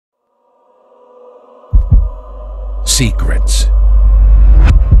Secrets.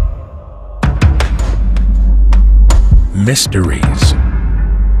 Mysteries.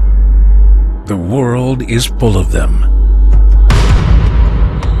 The world is full of them.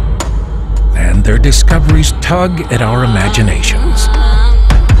 And their discoveries tug at our imaginations.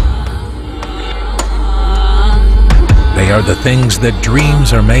 They are the things that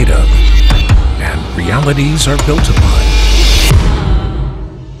dreams are made of, and realities are built upon.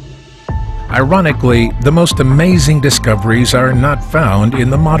 Ironically, the most amazing discoveries are not found in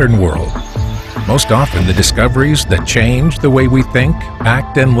the modern world. Most often, the discoveries that change the way we think,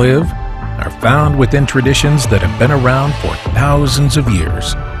 act, and live are found within traditions that have been around for thousands of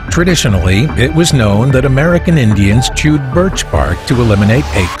years. Traditionally, it was known that American Indians chewed birch bark to eliminate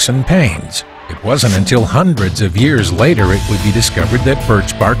aches and pains. It wasn't until hundreds of years later it would be discovered that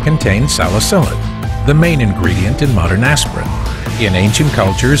birch bark contained salicylate, the main ingredient in modern aspirin. In ancient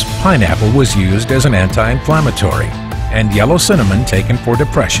cultures, pineapple was used as an anti-inflammatory, and yellow cinnamon taken for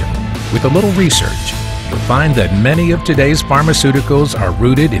depression. With a little research, you'll find that many of today's pharmaceuticals are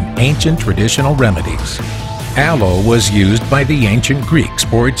rooted in ancient traditional remedies. Aloe was used by the ancient Greeks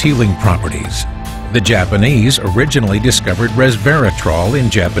for its healing properties. The Japanese originally discovered resveratrol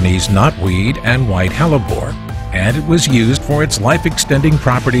in Japanese knotweed and white hellebore, and it was used for its life-extending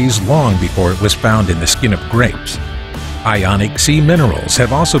properties long before it was found in the skin of grapes. Ionic sea minerals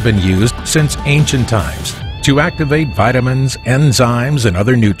have also been used since ancient times to activate vitamins, enzymes, and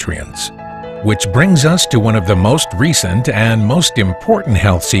other nutrients. Which brings us to one of the most recent and most important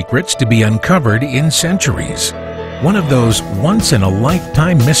health secrets to be uncovered in centuries. One of those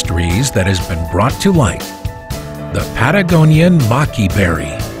once-in-a-lifetime mysteries that has been brought to light. The Patagonian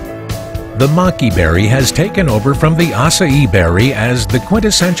Maqui.Berry. The Maqui.Berry has taken over from the acai berry as the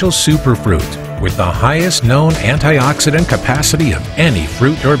quintessential superfruit with the highest known antioxidant capacity of any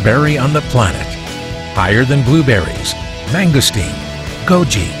fruit or berry on the planet. Higher than blueberries, mangosteen,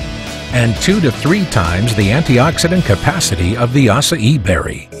 goji, and 2 to 3 times the antioxidant capacity of the acai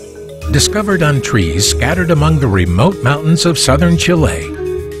berry. Discovered on trees scattered among the remote mountains of southern Chile,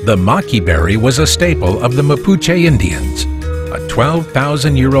 the Maqui.Berry was a staple of the Mapuche Indians, a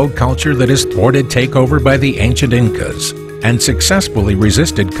 12,000-year-old culture that has thwarted takeover by the ancient Incas and successfully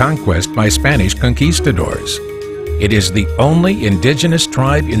resisted conquest by Spanish conquistadors. It is the only indigenous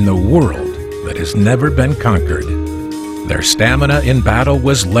tribe in the world that has never been conquered. Their stamina in battle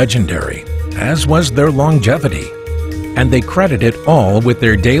was legendary, as was their longevity, and they credit it all with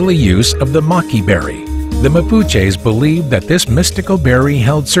their daily use of the Maqui.Berry. The Mapuches believed that this mystical berry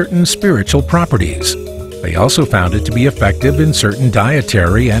held certain spiritual properties. They also found it to be effective in certain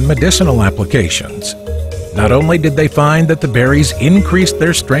dietary and medicinal applications. Not only did they find that the berries increased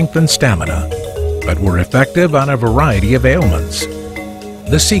their strength and stamina, but were effective on a variety of ailments.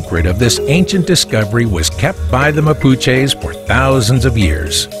 The secret of this ancient discovery was kept by the Mapuches for thousands of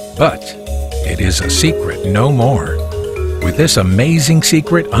years, but it is a secret no more. With this amazing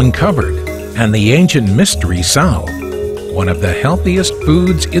secret uncovered and the ancient mystery solved, one of the healthiest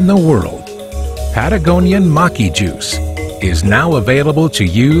foods in the world, Patagonian Maqui Juice, is now available to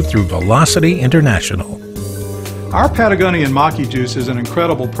you through Velocity International. Our Patagonian Maqui Juice is an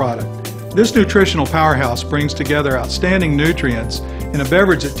incredible product. This nutritional powerhouse brings together outstanding nutrients in a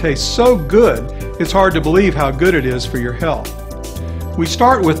beverage that tastes so good, it's hard to believe how good it is for your health. We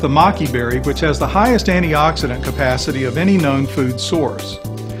start with the Maqui.Berry, which has the highest antioxidant capacity of any known food source.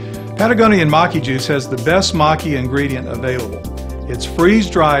 Patagonian Maqui Juice has the best maqui ingredient available. It's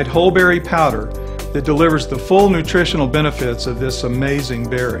freeze-dried whole berry powder that delivers the full nutritional benefits of this amazing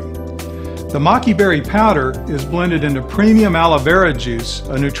berry. The Maqui.Berry powder is blended into premium aloe vera juice,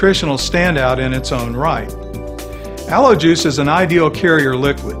 a nutritional standout in its own right. Aloe juice is an ideal carrier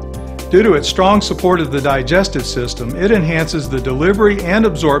liquid. Due to its strong support of the digestive system, it enhances the delivery and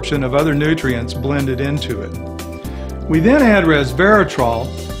absorption of other nutrients blended into it. We then add resveratrol,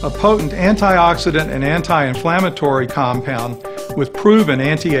 a potent antioxidant and anti-inflammatory compound with proven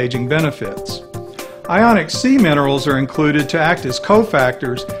anti-aging benefits. Ionic sea minerals are included to act as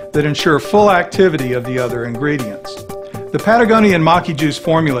cofactors that ensure full activity of the other ingredients. The Patagonian Maqui Juice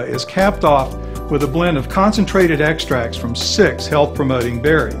formula is capped off with a blend of concentrated extracts from 6 health-promoting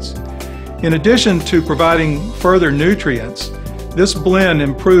berries. In addition to providing further nutrients, this blend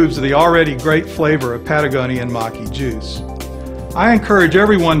improves the already great flavor of Patagonian Maqui Juice. I encourage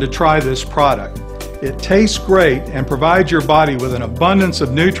everyone to try this product. It tastes great and provides your body with an abundance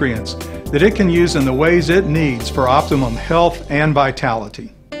of nutrients that it can use in the ways it needs for optimum health and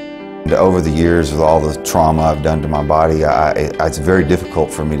vitality. Over the years, with all the trauma I've done to my body, it's very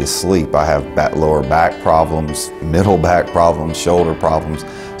difficult for me to sleep. I have lower back problems, middle back problems, shoulder problems.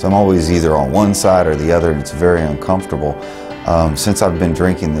 So I'm always either on one side or the other, and it's very uncomfortable. Since I've been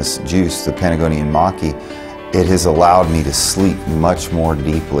drinking this juice, the Patagonian Maqui, it has allowed me to sleep much more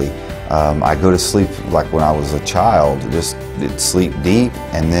deeply. I go to sleep like when I was a child, just sleep deep,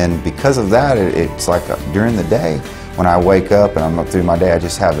 and then because of that, it's like during the day, when I wake up and I'm up through my day, I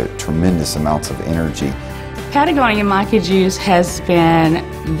just have tremendous amounts of energy. Patagonian Maqui Juice has been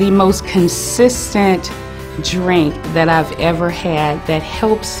the most consistent drink that I've ever had that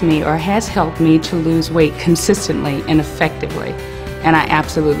helps me or has helped me to lose weight consistently and effectively, and I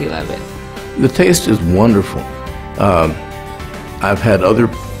absolutely love it. The taste is wonderful. I've had other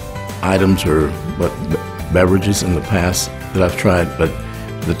items or beverages in the past that I've tried, but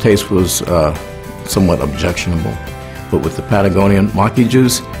the taste was somewhat objectionable. But with the Patagonian Maqui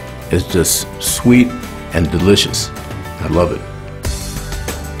Juice, it's just sweet and delicious. I love it.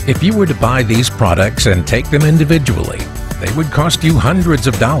 If you were to buy these products and take them individually, they would cost you hundreds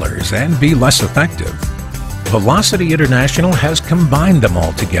of dollars and be less effective. Velocity International has combined them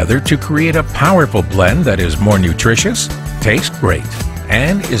all together to create a powerful blend that is more nutritious, tastes great,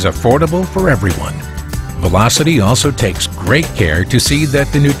 and is affordable for everyone. Velocity also takes great care to see that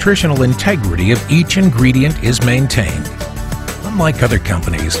the nutritional integrity of each ingredient is maintained. Unlike other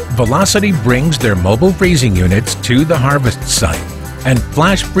companies, Velocity brings their mobile freezing units to the harvest site and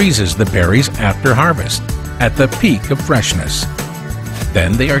flash freezes the berries after harvest at the peak of freshness.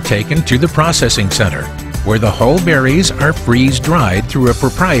 Then they are taken to the processing center, where the whole berries are freeze-dried through a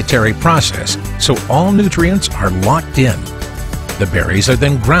proprietary process, so all nutrients are locked in. The berries are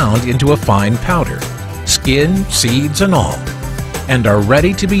then ground into a fine powder, skin, seeds, and all, and are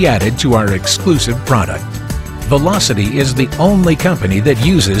ready to be added to our exclusive product. Velocity is the only company that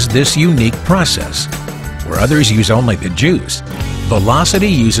uses this unique process. Where others use only the juice, Velocity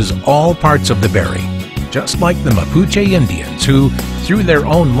uses all parts of the berry, just like the Mapuche Indians who, through their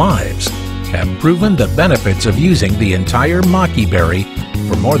own lives, have proven the benefits of using the entire maqui berry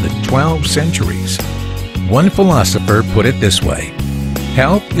for more than 12 centuries. One philosopher put it this way: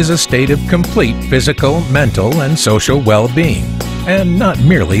 health is a state of complete physical, mental, and social well-being, and not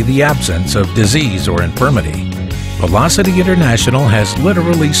merely the absence of disease or infirmity. Velocity International has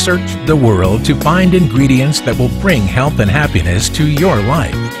literally searched the world to find ingredients that will bring health and happiness to your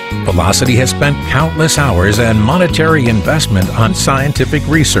life. Velocity has spent countless hours and monetary investment on scientific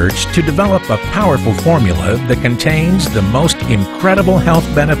research to develop a powerful formula that contains the most incredible health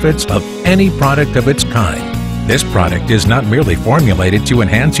benefits of any product of its kind. This product is not merely formulated to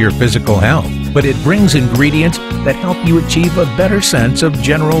enhance your physical health, but it brings ingredients that help you achieve a better sense of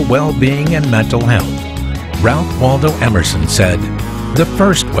general well-being and mental health. Ralph Waldo Emerson said, "The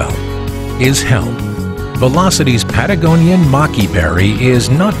first wealth is health." Velocity's Patagonian Maqui Berry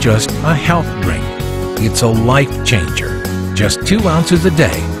is not just a health drink, it's a life changer. Just 2 ounces a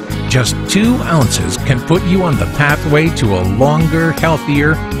day, just 2 ounces can put you on the pathway to a longer,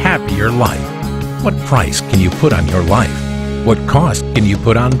 healthier, happier life. What price can you put on your life? What cost can you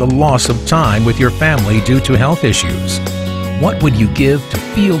put on the loss of time with your family due to health issues? What would you give to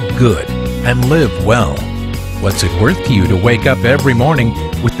feel good and live well? What's it worth to you to wake up every morning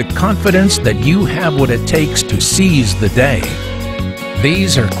with the confidence that you have what it takes to seize the day?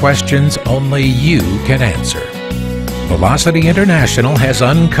 These are questions only you can answer. Velocity International has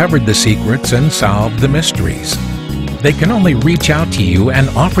uncovered the secrets and solved the mysteries. They can only reach out to you and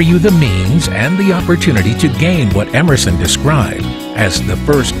offer you the means and the opportunity to gain what Emerson described as the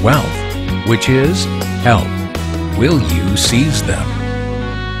first wealth, which is health. Will you seize them?